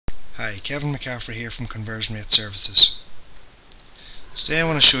Hi, Kevin McCaffrey here from Conversion Rate Services. Today I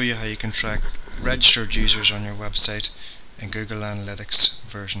want to show you how you can track registered users on your website in Google Analytics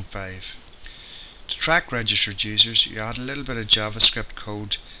version 5. To track registered users, you add a little bit of JavaScript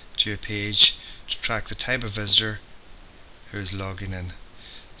code to your page to track the type of visitor who is logging in.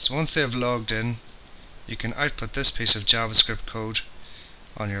 So once they have logged in, you can output this piece of JavaScript code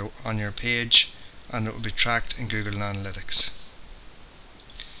on your page, and it will be tracked in Google Analytics.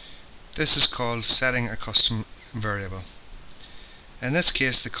 This is called setting a custom variable. In this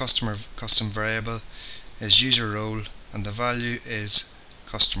case, the custom variable is user role and the value is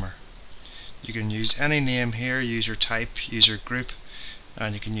customer. You can use any name here, user type, user group,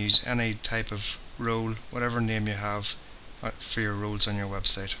 and you can use any type of role, whatever name you have for your roles on your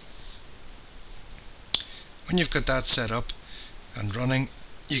website. When you've got that set up and running,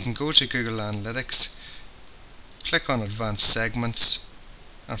 you can go to Google Analytics, click on Advanced Segments,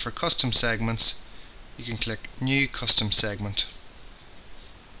 and for custom segments you can click New Custom Segment.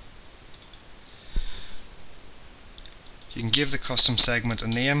 You can give the custom segment a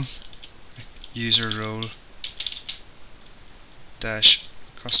name, user role dash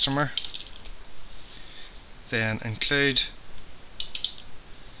customer, then include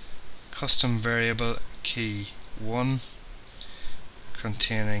custom variable key 1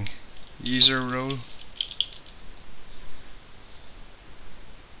 containing user role,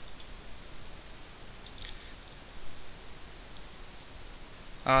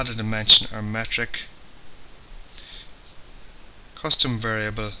 add a dimension or metric, custom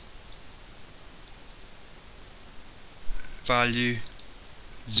variable value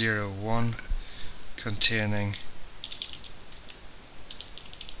 01 containing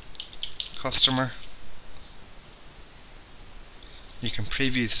customer. You can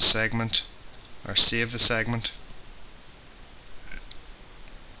preview the segment or save the segment.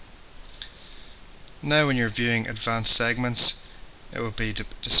 Now when you're viewing advanced segments, it will be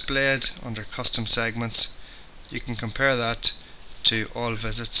displayed under custom segments. You can compare that to all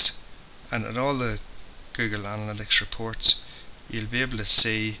visits, and in all the Google Analytics reports you'll be able to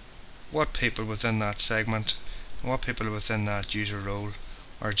see what people within that segment and what people within that user role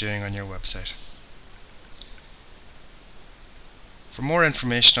are doing on your website. For more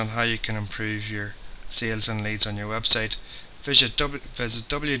information on how you can improve your sales and leads on your website, visit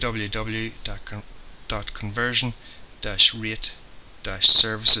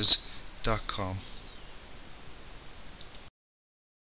www.conversion-rate-services.com.